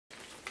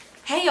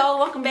Hey y'all,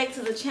 welcome back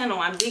to the channel.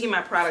 I'm digging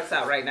my products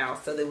out right now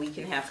so that we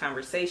can have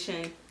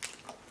conversation.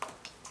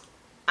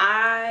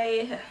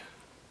 I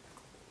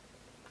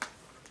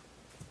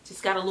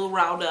just got a little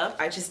riled up.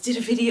 I just did a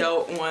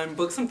video on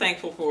books I'm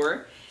thankful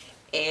for,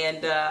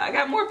 and I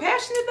got more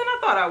passionate than I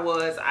thought I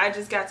was. I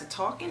just got to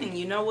talking, and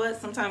you know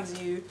what?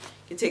 Sometimes you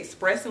get to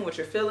expressing what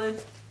you're feeling.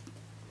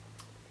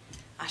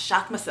 I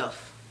shocked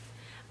myself.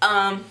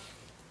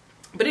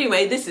 But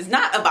anyway, this is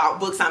not about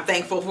books I'm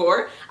thankful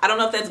for. I don't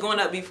know if that's going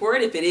up before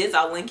it. If it is,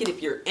 I'll link it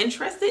if you're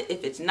interested.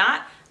 If it's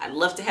not, I'd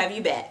love to have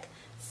you back.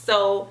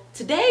 So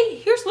today,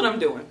 here's what I'm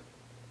doing.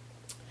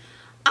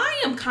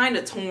 I am kind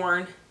of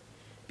torn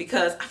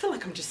because I feel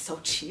like I'm just so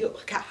chill.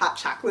 I got hot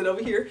chocolate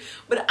over here.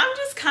 But I'm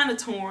just kind of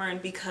torn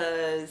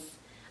because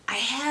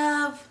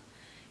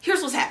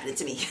here's what's happening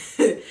to me.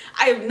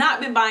 I have not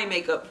been buying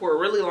makeup for a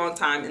really long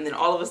time. And then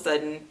all of a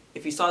sudden,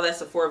 if you saw that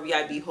Sephora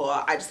VIB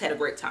haul, I just had a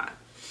great time.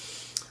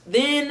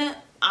 Then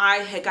I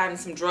had gotten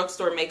some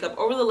drugstore makeup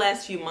over the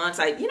last few months.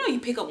 You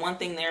pick up one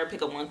thing there,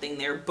 pick up one thing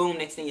there, boom,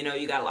 next thing you know,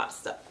 you got a lot of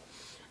stuff.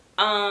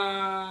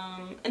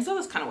 And so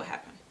that's kind of what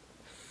happened.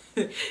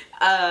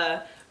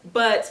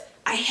 But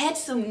I had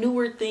some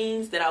newer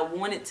things that I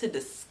wanted to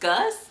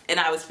discuss, and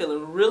I was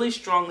feeling really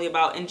strongly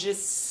about, and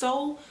just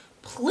so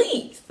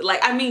pleased.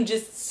 Like, I mean,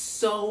 just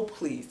so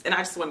pleased. And I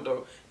just wanted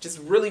to just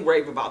really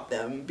rave about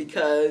them,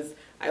 because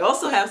I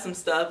also have some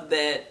stuff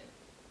that,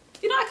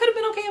 I could have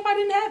been okay if I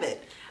didn't have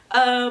it.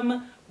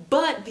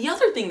 But the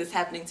other thing that's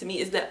happening to me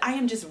is that I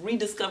am just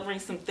rediscovering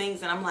some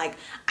things, and I'm like,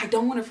 I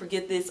don't want to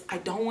forget this. I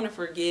don't want to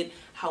forget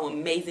how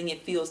amazing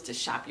it feels to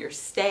shop your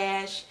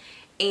stash.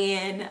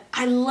 And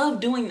I love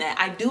doing that.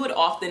 I do it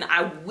often.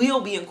 I will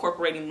be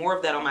incorporating more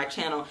of that on my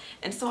channel.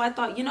 And so I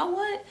thought, you know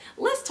what?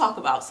 Let's talk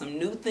about some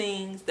new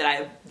things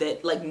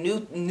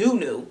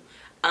new.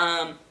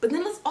 But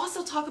then let's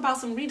also talk about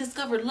some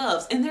rediscovered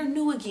loves, and they're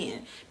new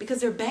again because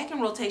they're back in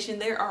rotation.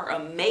 They are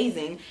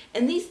amazing,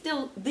 and these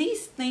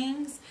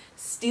things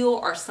still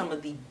are some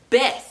of the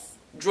best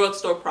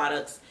drugstore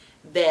products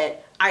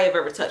that I have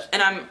ever touched.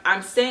 And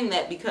I'm saying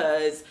that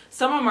because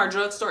some of them are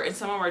drugstore and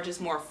some of them are just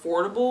more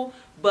affordable,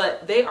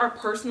 but they are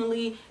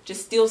personally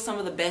just still some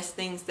of the best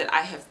things that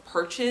I have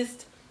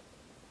purchased.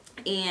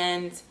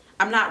 And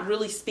I'm not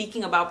really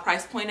speaking about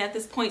price point at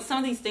this point. Some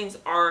of these things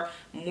are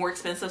more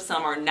expensive,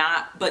 some are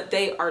not, but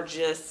they are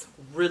just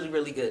really,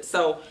 really good.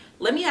 So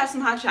let me have some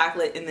hot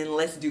chocolate and then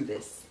let's do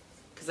this,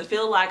 because I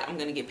feel like I'm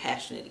gonna get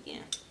passionate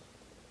again.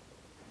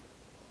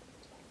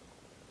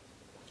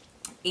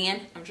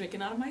 And I'm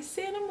drinking out of my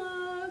Santa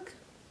mug,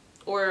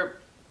 or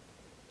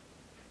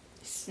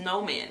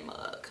snowman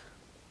mug.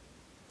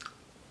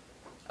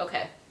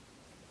 Okay,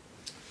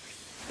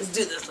 let's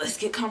do this. Let's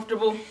get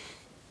comfortable.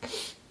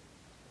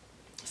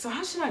 So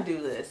how should I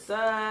do this?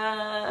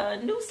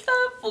 New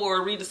stuff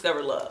or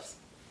rediscovered loves?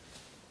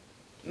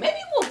 Maybe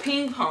we'll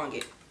ping pong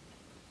it.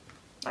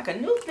 Like a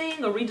new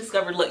thing or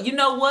rediscovered love. You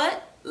know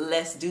what?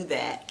 Let's do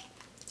that.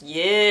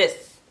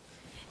 Yes.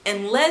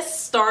 And let's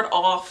start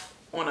off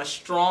on a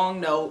strong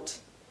note.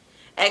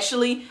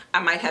 Actually,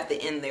 I might have to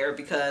end there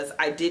because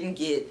I didn't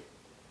get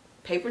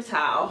paper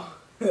towel.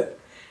 And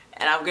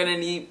I'm gonna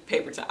need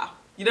paper towel.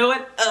 You know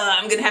what?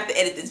 I'm gonna have to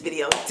edit this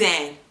video.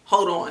 Dang.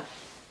 Hold on.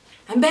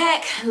 I'm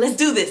back. Let's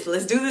do this.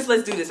 Let's do this.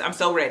 Let's do this. I'm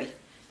so ready.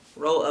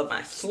 Roll up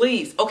my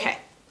sleeves. Okay.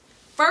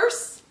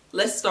 First,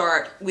 let's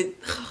start with...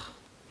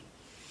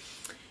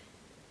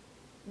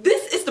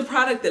 This is the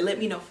product that let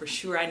me know for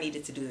sure I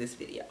needed to do this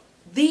video.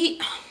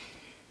 These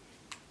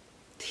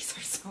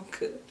are so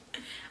good.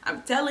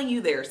 I'm telling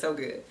you, they're so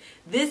good.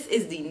 This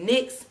is the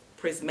NYX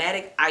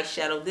Prismatic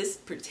Eyeshadow. This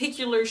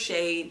particular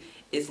shade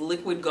is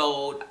liquid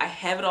gold. I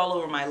have it all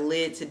over my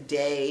lid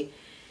today.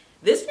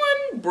 This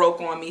one broke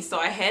on me, so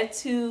I had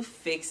to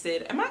fix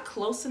it. Am I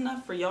close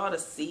enough for y'all to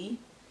see?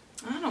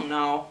 I don't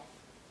know.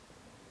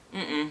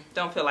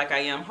 Don't feel like I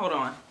am. Hold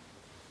on.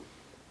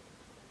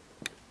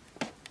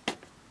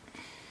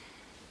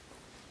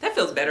 That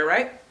feels better,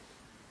 right?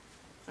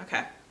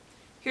 Okay.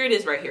 Here it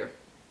is right here.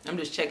 I'm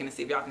just checking to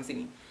see if y'all can see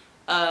me.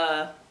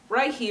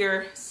 Right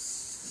here.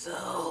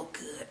 So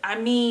good. I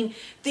mean,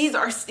 these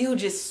are still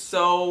just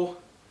so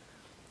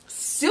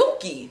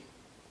silky.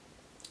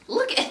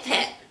 Look at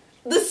that.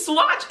 The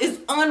swatch is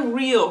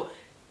unreal.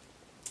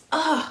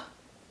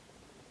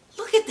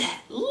 Look at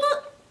that.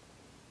 Look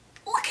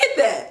at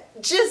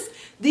that. Just,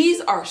 these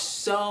are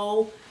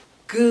so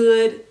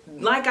good.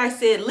 Like I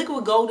said,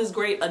 liquid gold is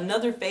great.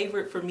 Another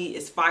favorite for me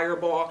is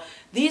Fireball.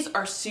 These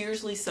are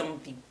seriously some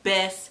of the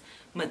best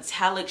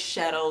metallic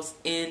shadows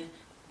in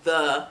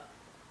the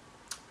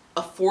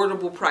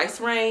affordable price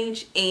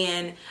range.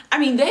 And I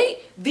mean,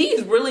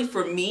 these really,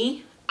 for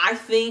me, I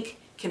think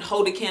can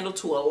hold a candle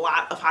to a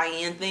lot of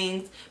high-end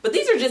things, but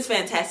these are just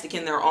fantastic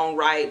in their own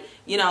right.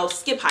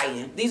 Skip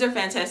high-end. These are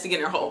fantastic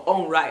in their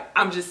own right.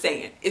 I'm just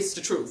saying, it's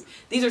the truth.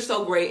 These are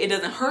so great. It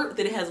doesn't hurt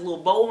that it has a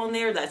little bow on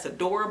there. That's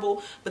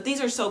adorable, but these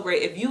are so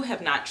great. If you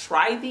have not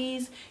tried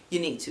these, you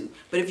need to.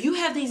 But if you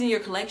have these in your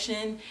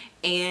collection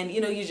and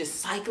you're just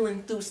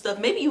cycling through stuff,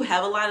 maybe you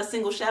have a lot of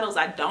single shadows.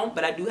 I don't,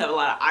 but I do have a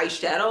lot of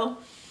eyeshadow.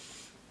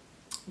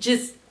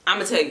 just, I'm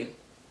gonna tell you,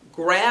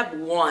 grab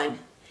one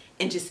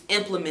and just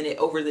implement it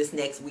over this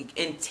next week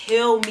and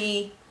tell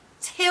me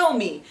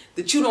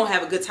that you don't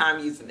have a good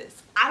time using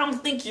this. I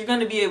don't think you're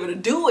gonna be able to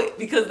do it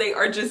because they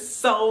are just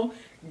so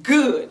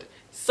good.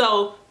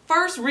 So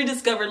first,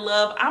 Rediscovered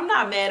Love. I'm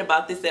not mad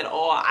about this at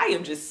all. I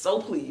am just so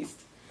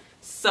pleased.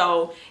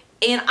 So,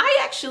 and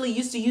I actually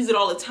used to use it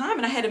all the time,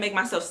 and I had to make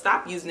myself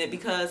stop using it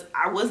because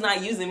I was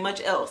not using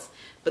much else.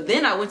 But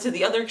then I went to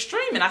the other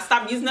extreme and I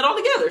stopped using it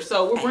altogether.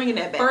 So we're bringing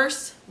that back.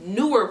 First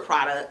newer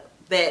product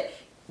that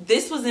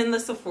this was in the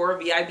Sephora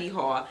VIB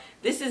haul.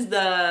 This is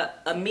the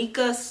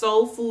Amika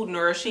Soulfool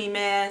Nourishing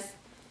Mask.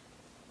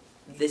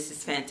 This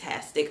is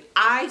fantastic.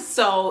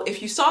 So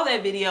if you saw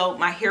that video,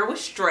 my hair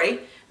was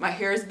straight. My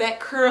hair is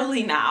back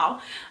curly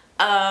now.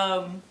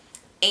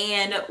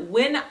 And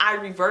when I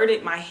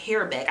reverted my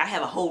hair back, I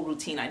have a whole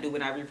routine I do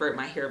when I revert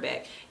my hair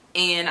back.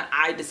 And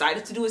I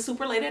decided to do it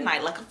super late at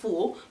night like a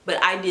fool,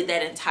 but I did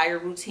that entire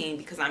routine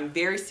because I'm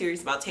very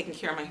serious about taking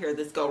care of my hair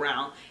this go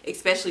round,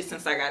 especially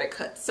since I got it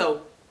cut.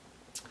 So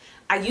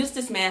I used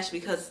this mask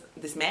because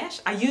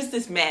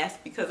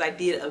I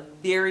did a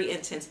very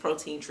intense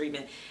protein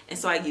treatment, and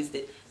so I used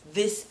it.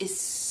 This is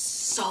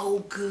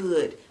so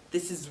good.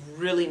 This is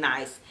really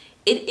nice.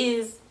 It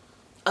is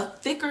a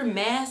thicker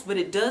mask, but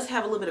it does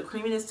have a little bit of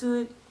creaminess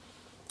to it.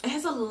 It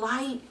has a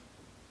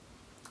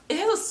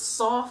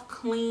soft,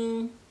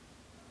 clean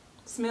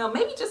smell,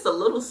 maybe just a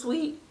little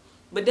sweet,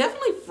 but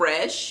definitely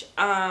fresh.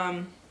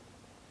 And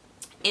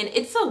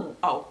it's I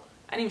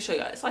didn't even show you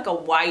guys. It's like a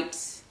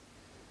white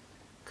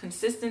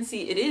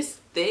consistency. It is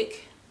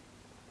thick.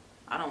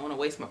 I don't want to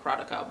waste my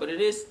product out, but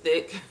it is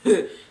thick.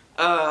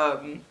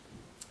 And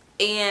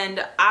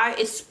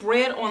it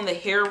spread on the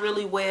hair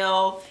really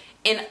well.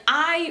 And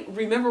I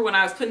remember when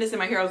I was putting this in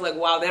my hair, I was like,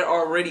 wow, that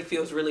already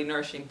feels really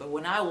nourishing. But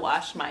when I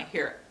washed my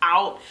hair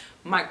out,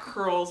 my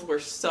curls were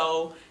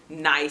so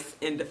nice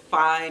and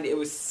defined. It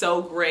was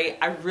so great.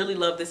 I really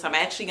love this. I'm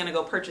actually going to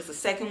go purchase a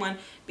second one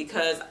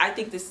because I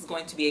think this is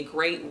going to be a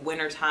great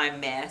wintertime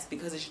mask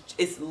because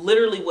it's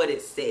literally what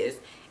it says.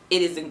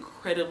 It is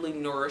incredibly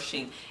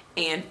nourishing.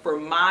 And for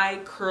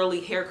my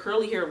curly hair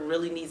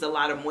really needs a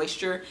lot of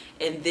moisture,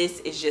 and this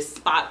is just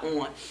spot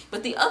on.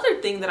 But the other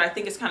thing that I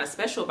think is kind of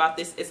special about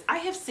this is I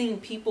have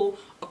seen people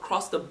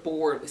across the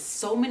board with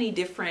so many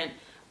different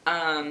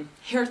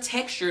hair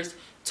textures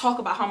talk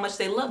about how much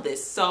they love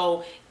this.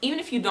 So even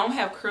if you don't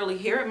have curly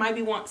hair, it might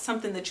be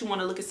something that you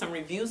want to look at some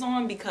reviews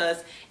on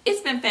because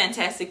it's been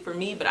fantastic for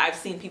me, but I've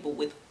seen people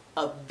with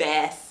a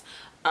vast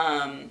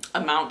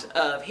amount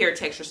of hair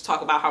textures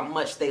talk about how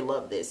much they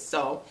love this.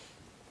 So,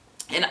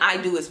 and I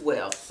do as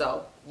well.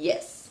 So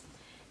yes.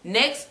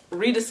 Next,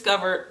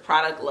 Rediscovered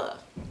product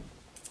love.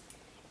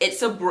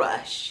 It's a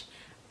brush.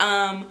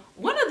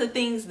 One of the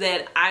things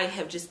that I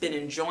have just been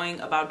enjoying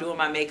about doing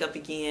my makeup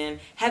again,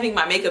 having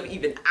my makeup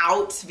even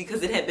out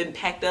because it had been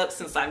packed up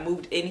since I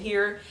moved in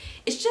here,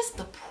 is just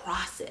the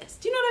process.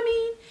 Do you know what I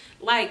mean?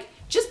 Like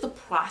just the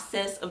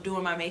process of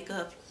doing my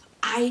makeup.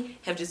 I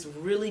have just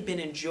really been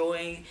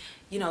enjoying,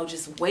 you know,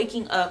 just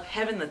waking up,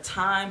 having the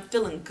time,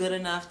 feeling good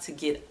enough to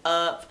get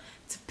up,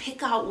 to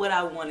pick out what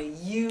I want to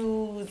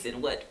use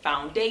and what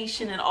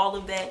foundation and all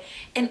of that.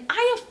 And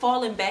I have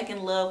fallen back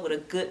in love with a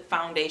good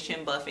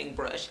foundation buffing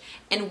brush.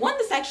 And one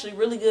that's actually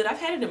really good, I've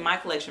had it in my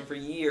collection for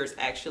years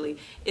actually,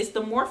 it's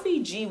the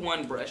Morphe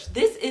G1 brush.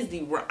 This is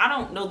I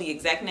don't know the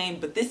exact name,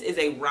 but this is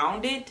a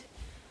rounded,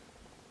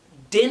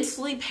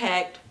 densely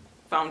packed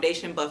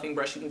foundation buffing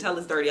brush. You can tell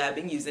it's dirty, I've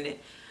been using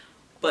it.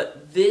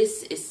 But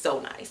this is so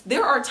nice.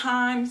 There are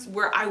times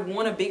where I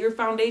want a bigger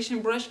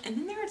foundation brush, and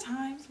then there are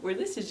times where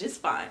this is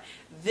just fine.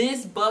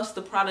 This buffs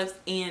the products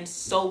in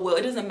so well.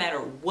 It doesn't matter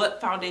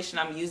what foundation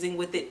I'm using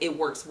with it, it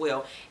works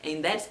well.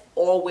 And that's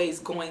always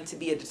going to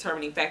be a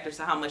determining factor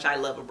to how much I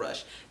love a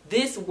brush.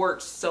 This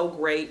works so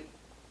great.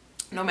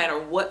 No matter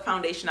what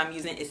foundation I'm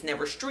using, it's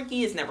never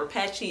streaky, it's never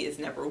patchy, it's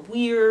never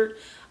weird.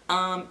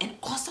 And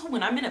also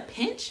when I'm in a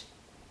pinch,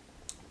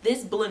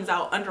 this blends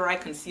out under eye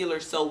concealer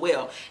so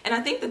well. And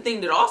I think the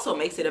thing that also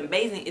makes it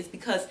amazing is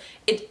because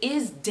it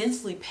is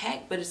densely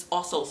packed, but it's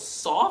also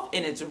soft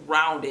and it's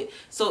rounded.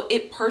 So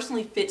it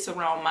personally fits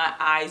around my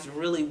eyes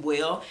really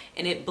well,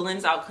 and it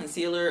blends out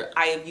concealer.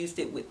 I have used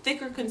it with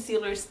thicker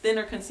concealers,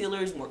 thinner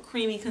concealers, more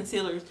creamy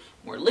concealers,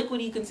 more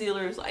liquidy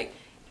concealers. Like,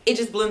 it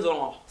just blends on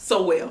all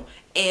so well.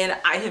 And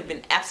I have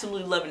been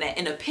absolutely loving that.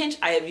 In a pinch,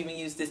 I have even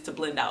used this to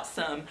blend out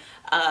some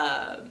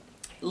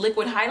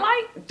liquid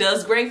highlight.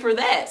 Does great for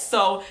that.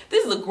 So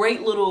this is a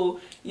great little,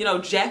 you know,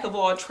 jack of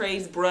all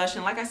trades brush,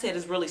 and like I said,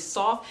 it's really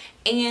soft.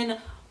 And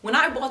when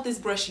I bought this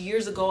brush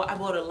years ago, I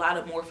bought a lot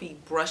of Morphe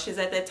brushes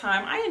at that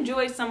time. I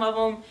enjoyed some of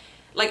them.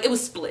 Like, it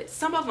was split.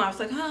 Some of them I was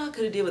like, oh, I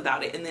could have did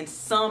without it, and then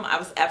some I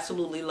was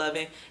absolutely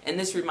loving. And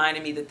this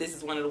reminded me that this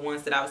is one of the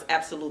ones that I was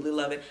absolutely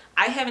loving.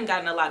 I haven't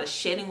gotten a lot of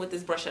shedding with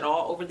this brush at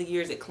all over the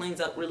years. It cleans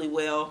up really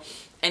well,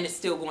 and it's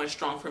still going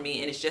strong for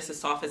me, and it's just as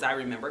soft as I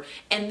remember.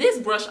 And this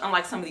brush,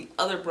 unlike some of the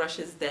other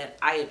brushes that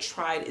I had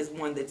tried, is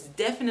one that's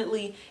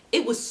definitely,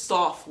 it was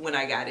soft when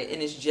I got it,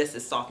 and it's just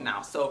as soft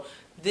now. So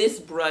This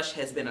brush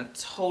has been a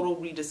total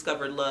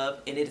rediscovered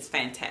love, and it is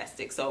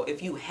fantastic. So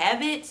if you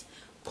have it,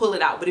 pull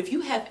it out. But if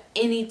you have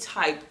any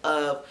type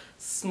of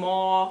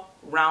small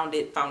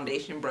rounded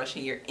foundation brush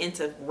and you're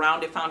into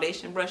rounded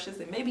foundation brushes,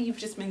 and maybe you've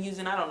just been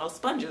using, I don't know,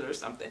 sponges or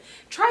something,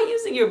 try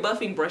using your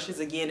buffing brushes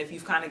again if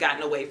you've kind of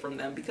gotten away from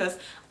them, because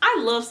I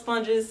love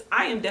sponges.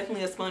 I am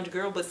definitely a sponge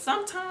girl, but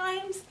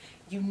sometimes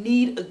you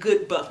need a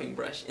good buffing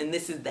brush, and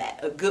this is that,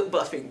 a good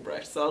buffing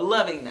brush. So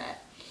loving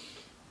that.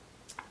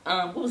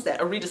 What was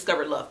that? A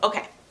rediscovered love.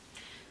 Okay.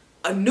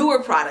 A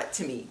newer product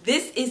to me.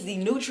 This is the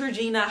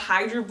Neutrogena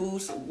Hydra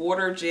Boost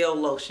Water Gel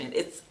Lotion.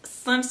 It's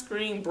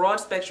sunscreen, broad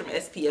spectrum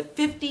SPF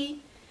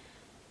 50.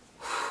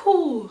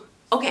 Whew.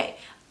 Okay,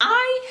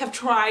 I have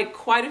tried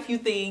quite a few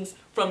things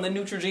from the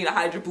Neutrogena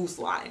Hydra Boost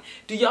line.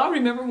 Do y'all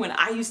remember when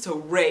I used to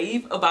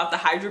rave about the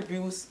Hydra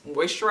Boost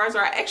moisturizer?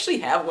 I actually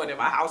have one in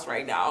my house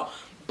right now,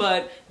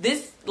 but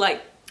this,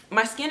 like,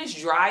 my skin is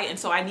dry, and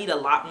so I need a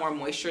lot more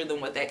moisture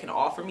than what that can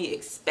offer me,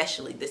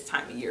 especially this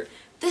time of year.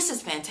 This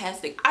is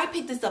fantastic. I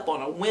picked this up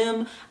on a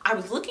whim. I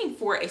was looking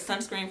for a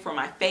sunscreen for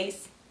my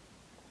face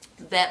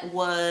that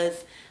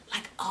was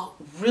like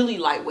really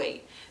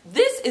lightweight.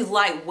 This is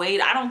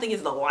lightweight. I don't think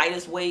it's the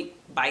lightest weight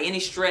by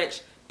any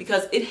stretch,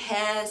 because it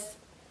has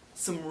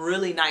some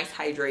really nice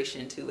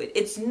hydration to it.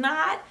 It's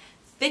not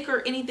thick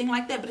or anything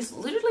like that, but it's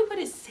literally what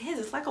it says.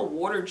 It's like a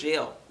water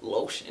gel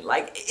lotion.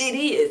 Like, it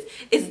is.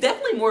 It's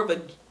definitely more of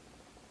a,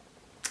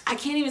 I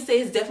can't even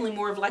say it's definitely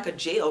more of like a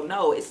gel.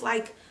 No, it's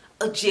like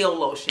a gel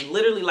lotion,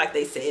 literally, like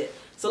they said.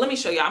 So let me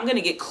show y'all. I'm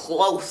gonna get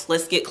close.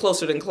 Let's get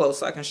closer than close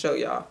so I can show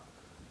y'all.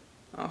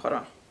 Oh, hold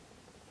on.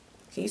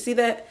 Can you see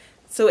that?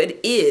 So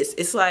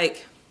it's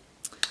like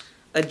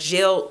a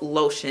gel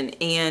lotion,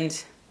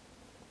 and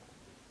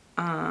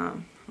I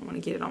want to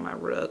get it on my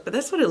rug, but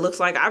that's what it looks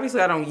like.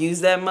 Obviously I don't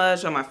use that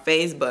much on my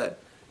face, but,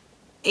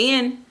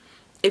 and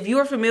if you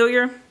are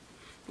familiar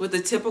with the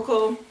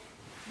typical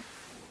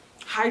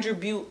Hydra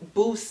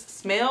Boost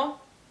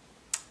smell,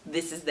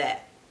 this is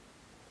that.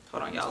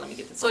 Hold on, y'all, let me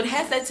get this. So it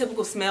has that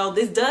typical smell.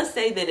 This does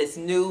say that it's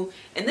new,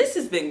 and this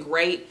has been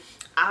great.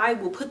 I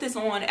will put this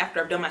on after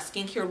I've done my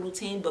skincare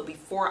routine, but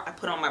before I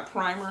put on my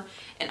primer,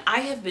 and I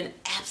have been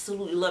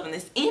absolutely loving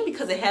this. And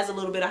because it has a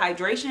little bit of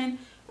hydration,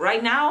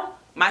 right now,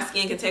 my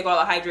skin can take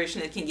all the hydration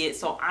it can get,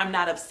 so I'm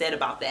not upset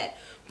about that.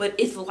 But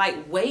it's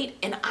lightweight,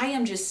 and I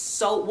am just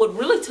so, what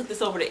really took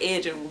this over the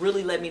edge and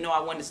really let me know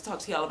I wanted to talk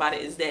to y'all about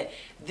it is that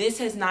this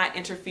has not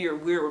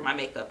interfered weird with my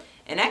makeup.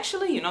 And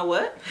actually, you know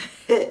what?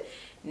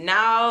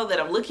 Now that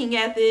I'm looking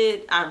at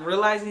it, I'm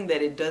realizing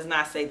that it does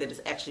not say that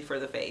it's actually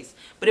for the face.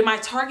 But in my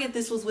Target,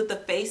 this was with the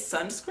face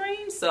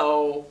sunscreen,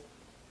 so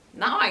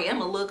now I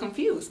am a little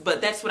confused.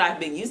 But that's what I've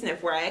been using it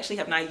for. I actually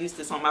have not used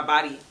this on my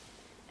body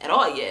at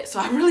all yet,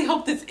 so I really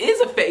hope this is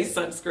a face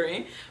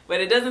sunscreen,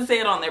 but it doesn't say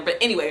it on there. But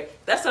anyway,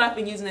 that's what I've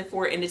been using it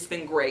for, and it's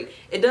been great.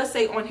 It does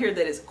say on here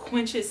that it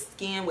quenches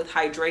skin with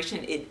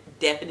hydration. It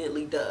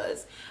definitely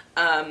does.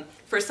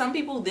 For some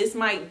people, this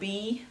might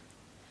be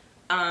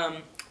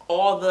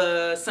all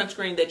the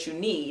sunscreen that you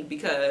need,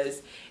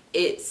 because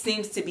it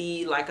seems to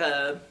be like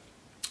a,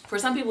 for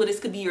some people this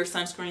could be your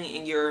sunscreen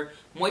and your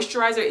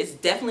moisturizer. It's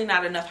definitely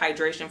not enough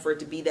hydration for it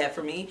to be that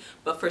for me,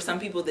 but for some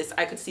people this,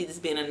 I could see this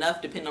being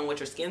enough depending on what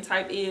your skin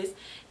type is.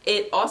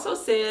 It also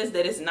says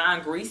that it's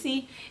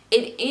non-greasy.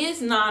 It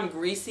is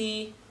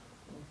non-greasy,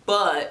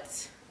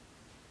 but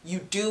you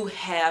do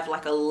have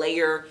like a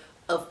layer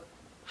of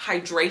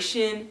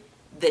hydration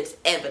that's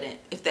evident,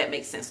 if that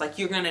makes sense. Like,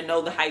 you're gonna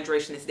know the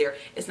hydration is there.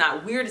 It's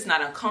not weird, it's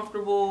not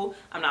uncomfortable.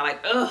 I'm not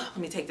like, ugh, let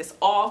me take this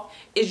off.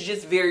 It's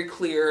just very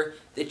clear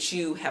that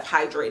you have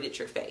hydrated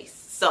your face.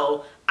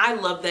 So I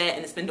love that,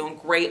 and it's been doing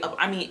great.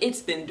 I mean,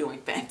 it's been doing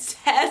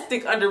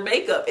fantastic under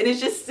makeup, and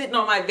it's just sitting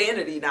on my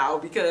vanity now,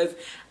 because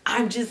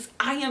I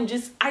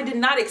did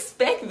not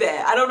expect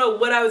that. I don't know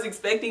what I was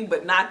expecting,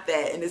 but not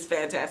that, and it's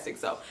fantastic.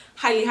 So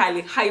highly,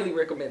 highly, highly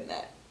recommend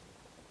that.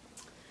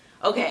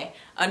 Okay,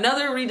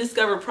 another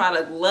rediscovered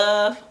product,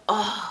 love.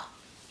 Oh,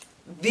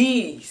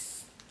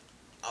 these.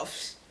 Oh,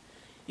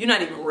 you're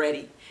not even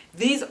ready.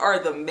 These are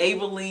the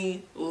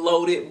Maybelline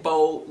Loaded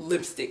Bold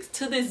Lipsticks.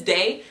 To this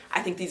day,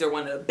 I think these are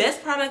one of the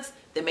best products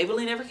that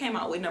Maybelline ever came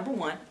out with. Number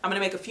one, I'm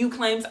going to make a few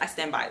claims. I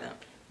stand by them.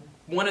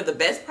 One of the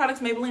best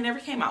products Maybelline ever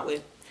came out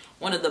with.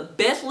 One of the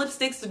best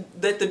lipsticks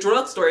that the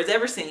drugstore has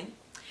ever seen.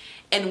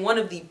 And one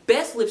of the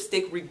best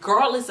lipstick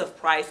regardless of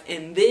price.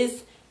 And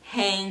this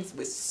hangs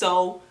with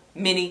so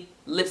many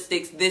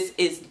lipsticks. This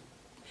is,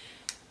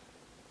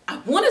 I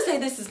want to say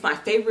this is my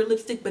favorite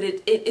lipstick, but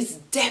it is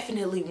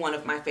definitely one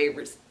of my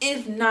favorites,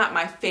 if not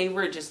my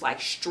favorite, just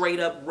like straight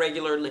up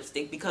regular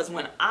lipstick. Because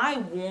when I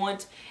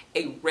want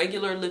a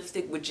regular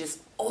lipstick with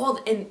just all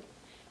the,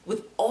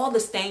 with all the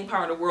staying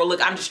power in the world,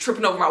 look, I'm just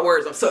tripping over my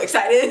words, I'm so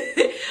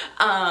excited.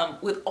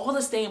 With all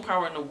the staying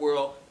power in the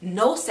world,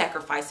 no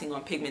sacrificing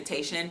on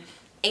pigmentation,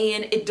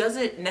 and it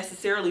doesn't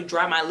necessarily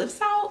dry my lips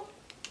out,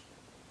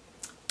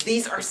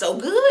 these are so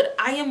good.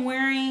 I am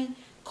wearing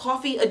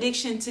Coffee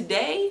Addiction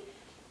today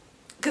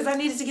because I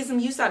needed to get some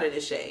use out of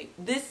this shade.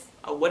 This,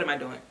 oh, what am I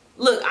doing?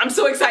 Look, I'm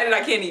so excited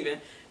I can't even.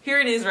 here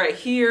it is right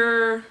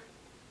here.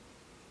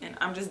 And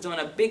I'm just doing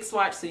a big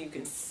swatch so you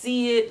can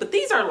see it. But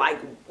these are like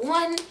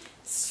one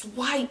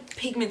swipe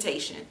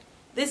pigmentation.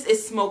 This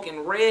is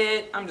smoking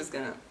red. I'm just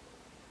gonna,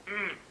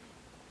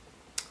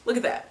 look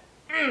at that.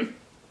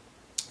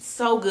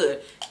 So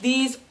good.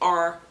 These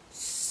are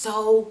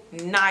so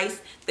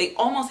nice. They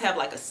almost have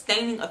like a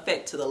staining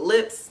effect to the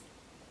lips.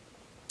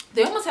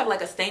 They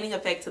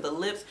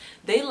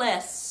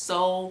last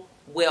so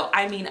well.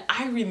 I mean,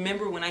 I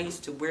remember when I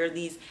used to wear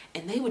these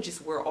and they would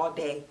just wear all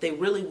day. They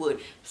really would.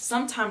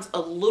 Sometimes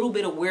a little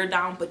bit of wear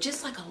down, but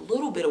just like a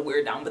little bit of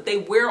wear down, but they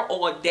wear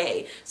all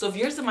day. So if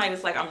you're somebody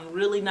that's like, I'm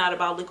really not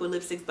about liquid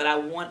lipsticks, but I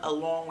want a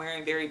long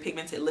wearing, very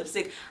pigmented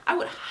lipstick, I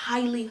would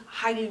highly,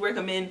 highly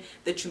recommend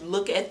that you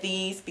look at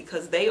these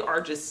because they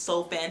are just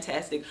so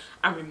fantastic.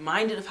 I'm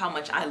reminded of how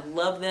much I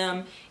love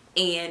them,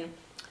 and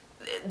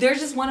they're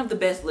just one of the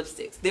best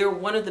lipsticks. They're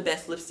one of the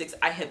best lipsticks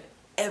I have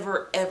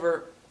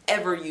ever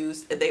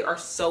used. They are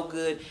so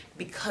good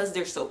because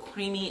they're so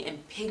creamy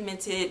and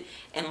pigmented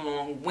and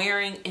long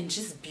wearing and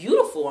just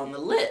beautiful on the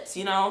lips.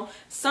 You know,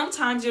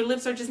 sometimes your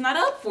lips are just not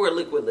up for a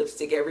liquid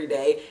lipstick every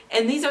day,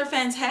 and these are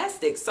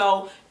fantastic.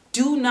 So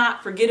do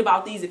not forget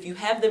about these. If you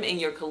have them in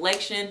your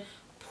collection,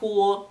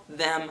 pull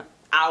them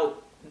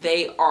out.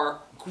 They are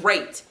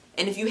great.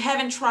 And if you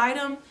haven't tried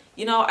them,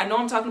 you know, I know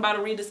I'm talking about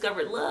a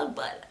rediscovered love,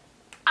 but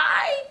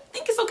I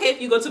think it's okay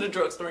if you go to the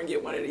drugstore and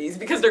get one of these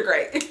because they're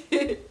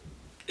great.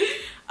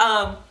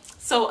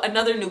 So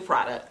another new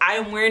product. I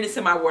am wearing this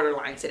in my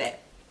waterline today.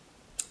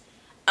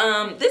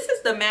 This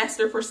is the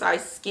Master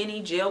Precise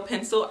Skinny Gel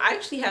Pencil. I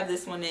actually have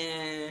this one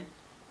in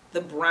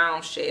the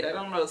brown shade. I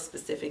don't know the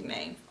specific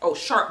name. Oh,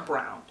 Sharp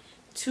Brown.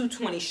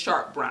 220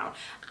 Sharp Brown.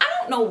 I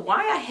don't know why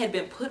I had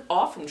been put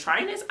off from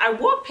trying this. I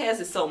walked past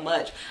it so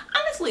much.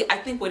 Honestly, I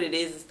think what it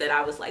is that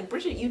I was like,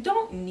 Bridget, you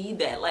don't need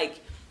that. Like,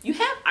 you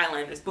have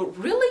eyeliners, but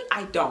really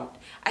I don't.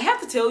 I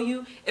have to tell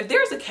you, if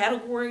there's a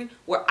category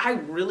where I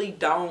really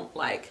don't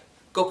like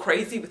go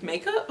crazy with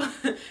makeup,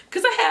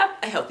 because I have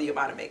a healthy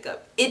amount of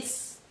makeup,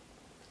 it's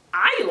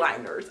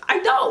eyeliners. I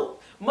don't.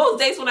 Most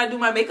days when I do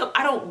my makeup,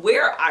 I don't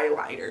wear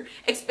eyeliner,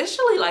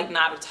 especially like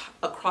not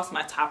across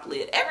my top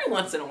lid, every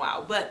once in a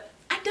while, but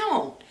I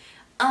don't.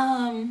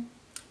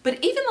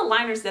 But even the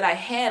liners that I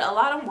had, a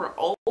lot of them were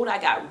old. I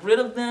got rid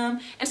of them.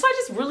 And so I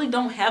just really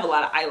don't have a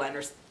lot of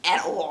eyeliners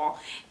at all.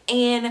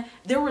 And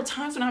there were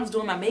times when I was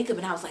doing my makeup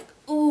and I was like,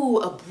 ooh,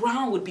 a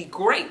brown would be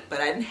great, but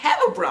I didn't have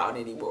a brown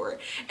anymore.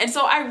 And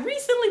so I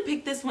recently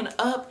picked this one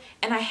up,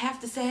 and I have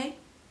to say,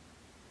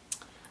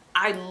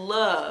 I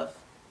love,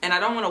 and I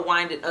don't want to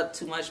wind it up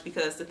too much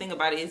because the thing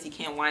about it is you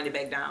can't wind it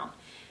back down.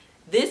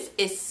 This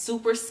is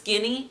super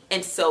skinny,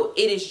 and so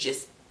it is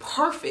just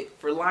perfect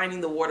for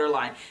lining the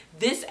waterline.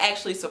 This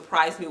actually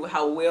surprised me with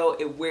how well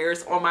it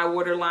wears on my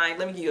waterline.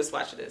 Let me give you a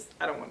swatch of this.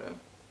 I don't want to.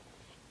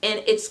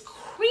 And it's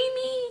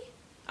creamy.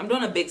 I'm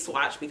doing a big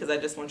swatch because I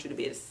just want you to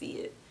be able to see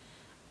it.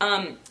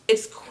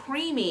 It's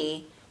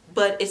creamy,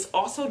 but it's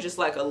also just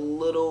like a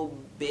little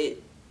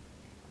bit,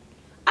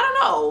 I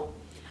don't know.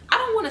 I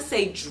don't want to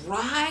say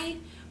dry,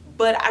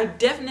 but I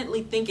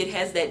definitely think it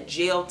has that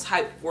gel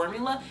type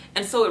formula.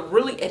 And so it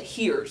really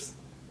adheres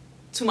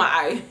to my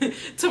eye,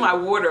 to my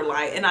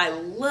waterline, and I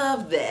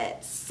love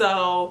that.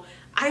 So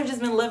I've just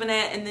been loving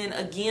that. And then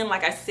again,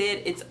 like I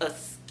said, it's a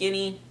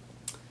skinny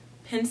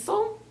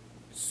pencil,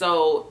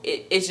 so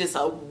it's just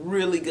a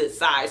really good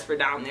size for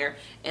down there.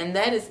 And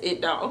that is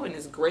it down. Oh, and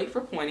it's great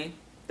for pointing.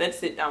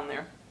 That's it down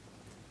there.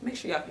 Make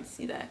sure y'all can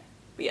see that.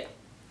 But yeah,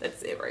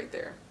 that's it right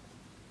there.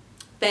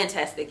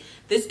 Fantastic.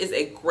 This is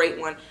a great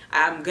one.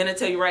 I'm gonna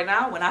tell you right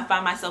now, when I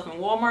find myself in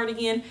Walmart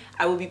again,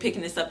 I will be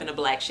picking this up in a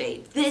black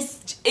shade.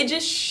 It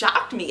just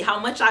shocked me how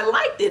much I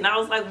liked it, and I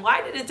was like,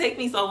 why did it take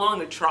me so long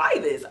to try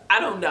this?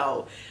 I don't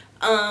know.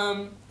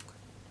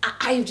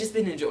 I've just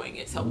been enjoying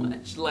it so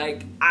much.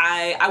 Like,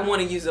 I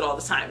want to use it all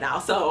the time now.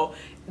 So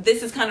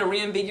this has kind of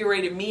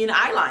reinvigorated me in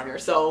eyeliner,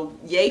 so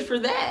yay for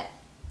that.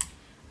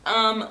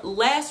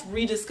 Last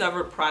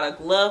rediscovered product,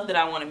 love, that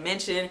I want to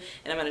mention,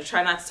 and I'm going to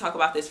try not to talk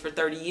about this for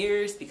 30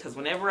 years because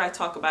whenever I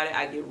talk about it,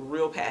 I get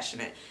real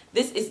passionate.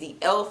 This is the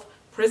e.l.f.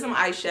 Prism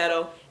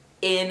eyeshadow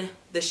in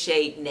the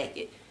shade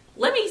Naked.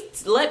 Let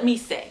me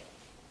say,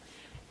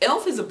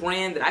 e.l.f. is a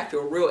brand that I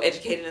feel real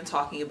educated in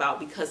talking about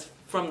because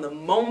from the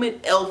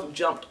moment e.l.f.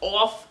 jumped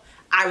off,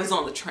 I was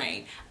on the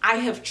train. I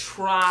have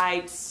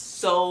tried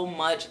so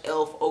much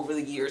e.l.f. over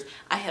the years.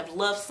 I have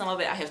loved some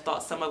of it. I have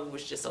thought some of it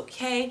was just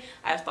okay.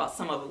 I have thought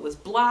some of it was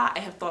blah. I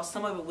have thought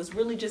some of it was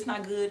really just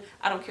not good.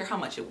 I don't care how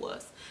much it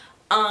was.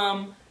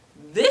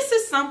 This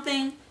is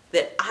something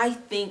that I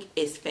think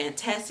is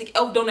fantastic.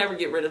 e.l.f., don't ever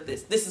get rid of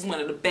this. This is one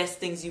of the best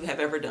things you have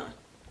ever done.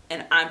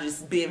 And I'm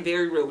just being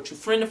very real with you.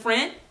 Friend to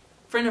friend,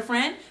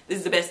 this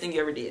is the best thing you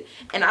ever did.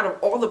 And out of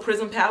all the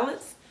Prism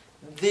palettes,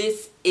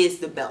 this is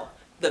the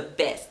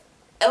best.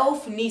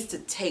 e.l.f. needs to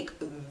take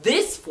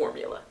this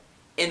formula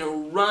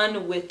and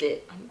run with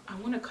it. I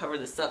want to cover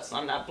this up so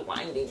I'm not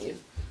blinding you.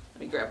 Let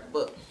me grab a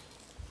book.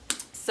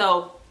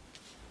 So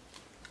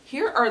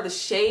here are the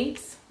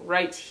shades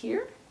right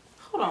here.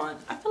 Hold on.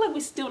 I feel like we're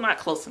still not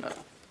close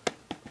enough.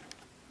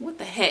 What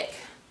the heck?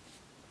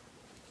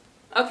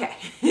 Okay,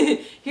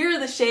 here are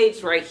the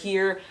shades right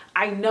here.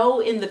 I know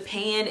in the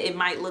pan it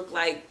might look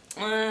like,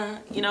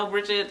 you know,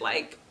 Bridget,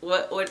 like,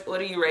 what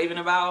are you raving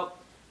about?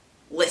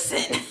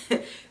 Listen,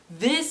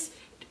 this,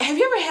 have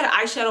you ever had an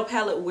eyeshadow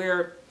palette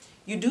where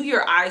you do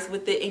your eyes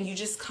with it and you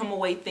just come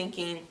away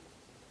thinking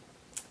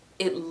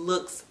it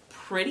looks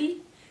pretty?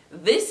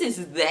 This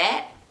is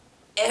that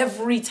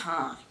every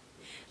time.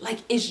 Like,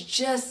 it's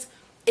just,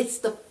 it's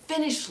the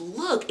finished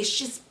look. It's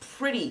just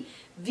pretty.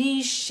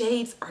 These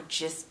shades are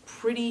just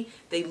pretty.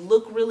 They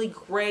look really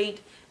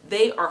great.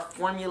 They are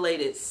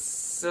formulated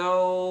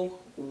so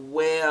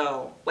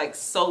well, like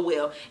so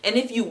well. And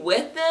if you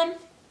wet them,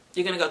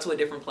 you're gonna go to a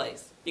different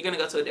place. You're gonna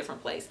go to a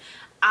different place.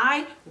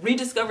 I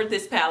rediscovered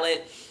this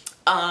palette.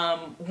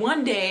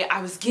 One day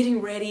I was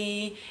getting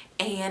ready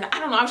and I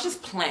don't know, I was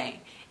just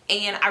playing.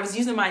 And I was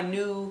using my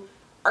new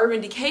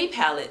Urban Decay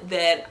palette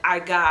that I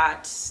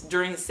got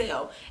during the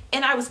sale,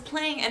 and I was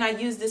playing and I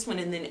used this one,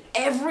 and then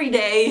every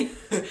day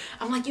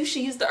I'm like, you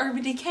should use the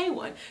Urban Decay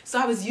one. So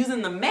I was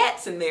using the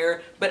mattes in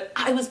there, but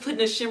I was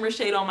putting a shimmer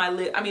shade on my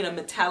lid, I mean a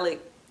metallic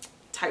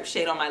type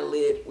shade on my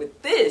lid with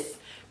this,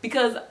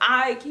 because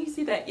can you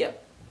see that?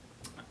 Yep.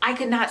 I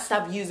could not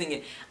stop using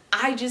it.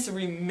 I just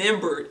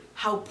remembered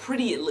how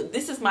pretty it looked.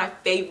 This is my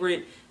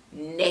favorite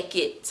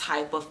naked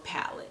type of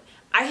palette.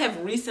 I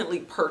have recently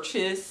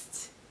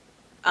purchased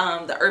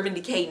the Urban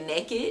Decay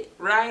Naked,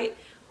 right?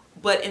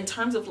 But in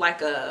terms of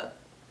like I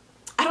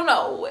don't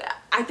know,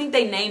 I think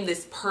they named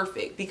this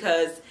Perfect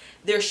because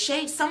their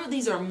shades, some of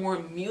these are more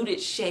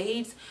muted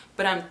shades,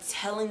 but I'm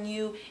telling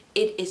you,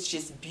 it is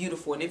just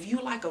beautiful. And if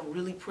you like a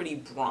really pretty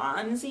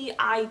bronzy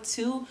eye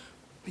too,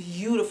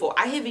 beautiful.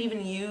 I have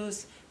even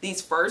used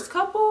these first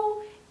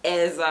couple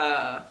as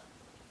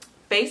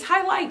face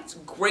highlights,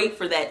 great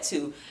for that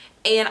too.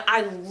 And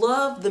I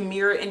love the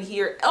mirror in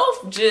here.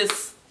 Elf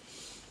just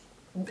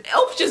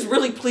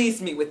really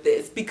pleased me with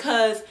this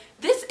because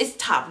this is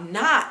top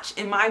notch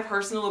in my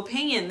personal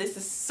opinion. This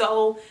is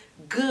so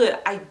good.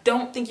 I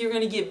don't think you're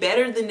gonna get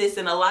better than this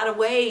in a lot of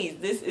ways.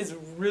 This is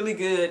really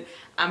good.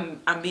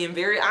 I'm being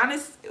very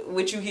honest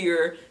with you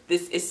here.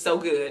 This is so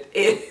good.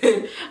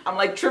 And I'm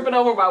like tripping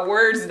over my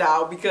words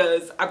now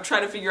because I'm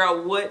trying to figure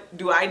out what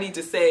do I need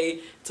to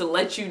say to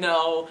let you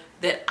know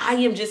that I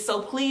am just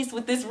so pleased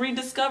with this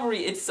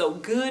rediscovery. It's so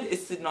good.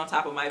 It's sitting on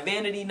top of my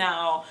vanity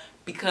now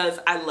because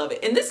I love it.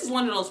 And this is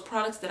one of those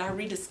products that I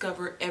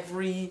rediscover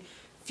every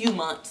few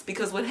months,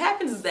 because what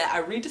happens is that I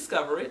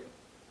rediscover it,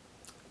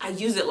 I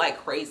use it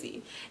like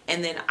crazy,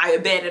 and then I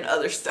abandon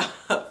other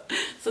stuff.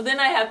 So then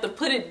I have to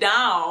put it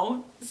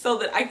down so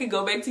that I can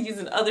go back to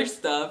using other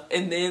stuff,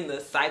 and then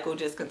the cycle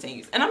just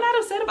continues. And I'm not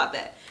upset about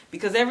that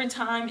because every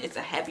time it's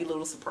a happy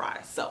little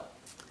surprise. So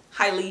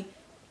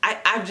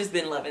I've just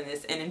been loving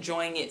this and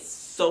enjoying it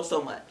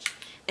so much,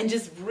 and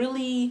just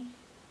really,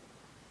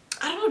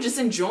 I don't know, just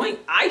enjoying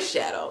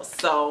eyeshadows.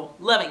 So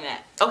loving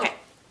that. Okay,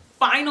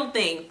 final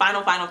thing.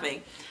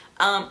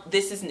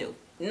 This is new.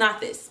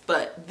 Not this,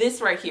 but this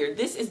right here.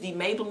 This is the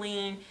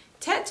Maybelline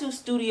Tattoo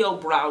Studio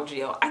Brow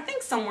Gel. I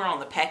think somewhere on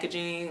the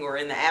packaging or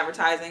in the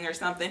advertising or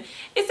something, it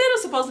said it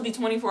was supposed to be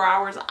 24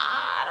 hours.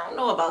 I don't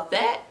know about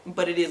that,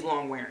 but it is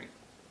long wearing.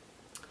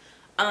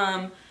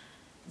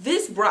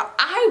 This brow,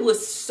 I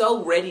was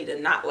so ready to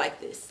not like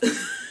this.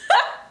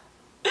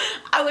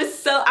 I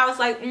was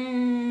like,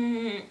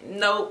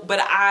 no, but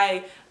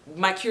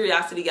my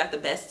curiosity got the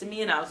best of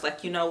me, and I was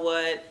like, you know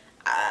what,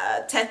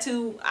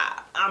 tattoo,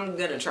 I'm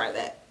gonna try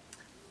that.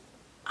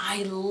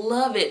 I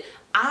love it.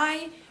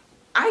 I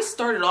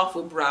started off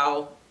with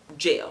brow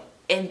gel,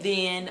 and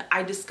then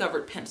I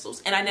discovered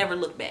pencils, and I never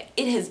looked back.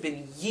 It has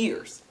been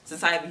years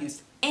since I have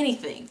used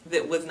anything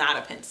that was not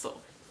a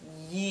pencil.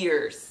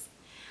 Years.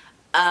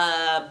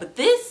 But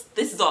this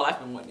is all I've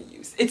been wanting to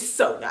use. It's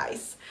so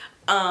nice.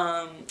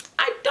 I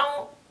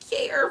don't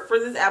care for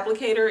this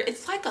applicator.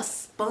 It's like a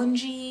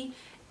spongy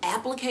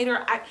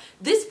applicator.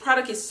 This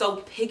product is so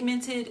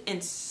pigmented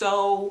and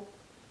so,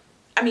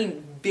 I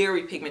mean,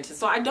 very pigmented.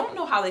 So I don't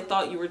know how they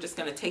thought you were just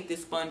gonna take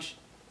this sponge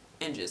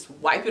and just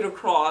wipe it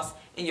across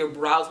and your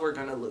brows were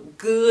gonna look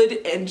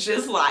good and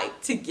just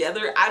like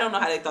together. I don't know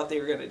how they thought they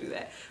were gonna do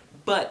that.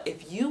 But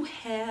if you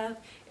have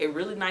a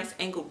really nice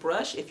angled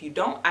brush, if you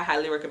don't, I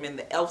highly recommend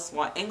the e.l.f.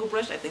 Small Angle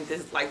Brush. I think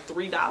this is like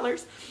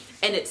 $3.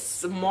 And it's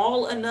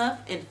small enough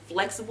and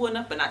flexible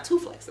enough, but not too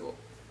flexible,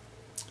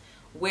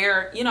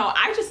 where, you know,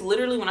 I just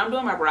literally, when I'm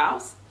doing my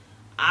brows,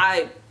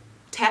 I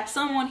tap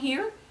some on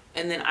here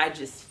and then I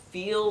just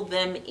fill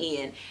them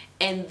in.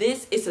 And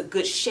this is a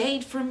good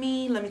shade for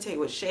me. Let me tell you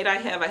what shade I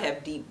have. I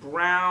have deep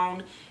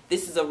brown.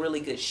 This is a really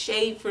good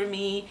shade for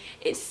me.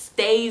 It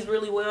stays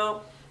really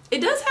well.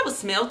 It does have a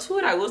smell to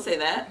it, I will say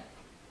that.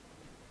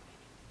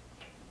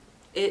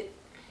 I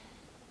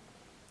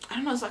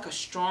don't know, it's like a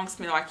strong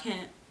smell. I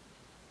can't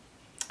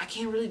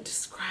really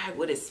describe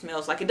what it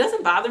smells like. It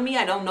doesn't bother me.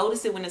 I don't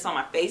notice it when it's on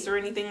my face or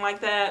anything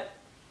like that.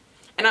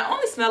 And I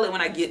only smell it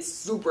when I get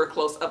super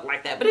close up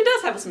like that. But it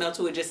does have a smell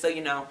to it, just so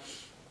you know.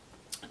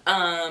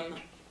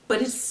 But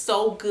but it's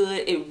so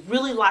good. It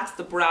really locks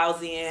the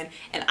brows in,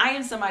 and I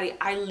am somebody,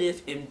 I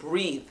live and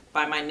breathe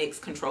by my NYX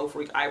Control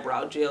Freak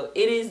eyebrow gel.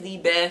 It is the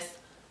best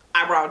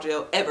eyebrow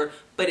gel ever,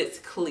 but it's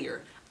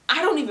clear.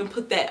 I don't even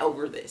put that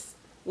over this.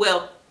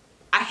 Well,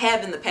 I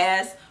have in the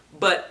past,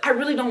 but I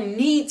really don't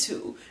need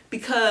to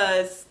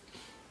because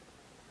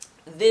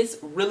this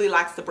really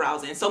locks the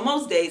brows in. So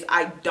most days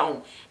I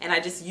don't, and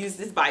I just use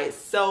this by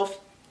itself.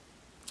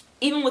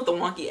 Even with the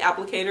wonky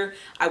applicator,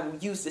 I will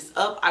use this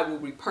up. I will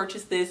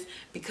repurchase this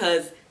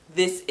because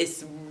this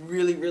is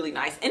really, really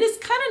nice. And it's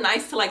kind of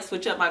nice to like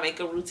switch up my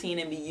makeup routine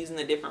and be using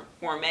a different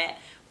format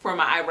for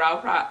my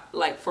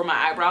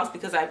eyebrows,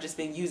 because I've just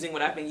been using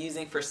what I've been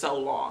using for so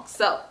long.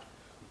 So,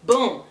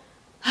 boom.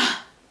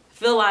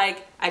 Feel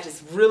like I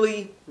just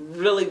really,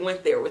 really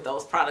went there with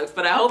those products.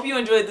 But I hope you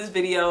enjoyed this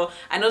video.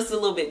 I know it's a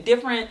little bit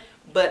different,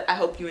 but I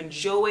hope you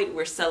enjoyed.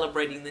 We're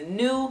celebrating the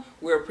new,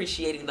 we're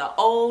appreciating the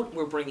old,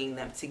 we're bringing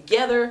them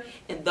together,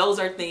 and those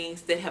are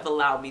things that have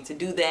allowed me to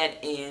do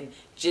that and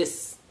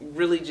just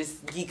really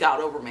just geek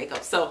out over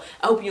makeup. So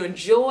I hope you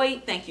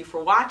enjoyed. Thank you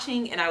for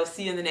watching, and I will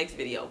see you in the next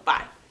video.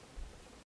 Bye.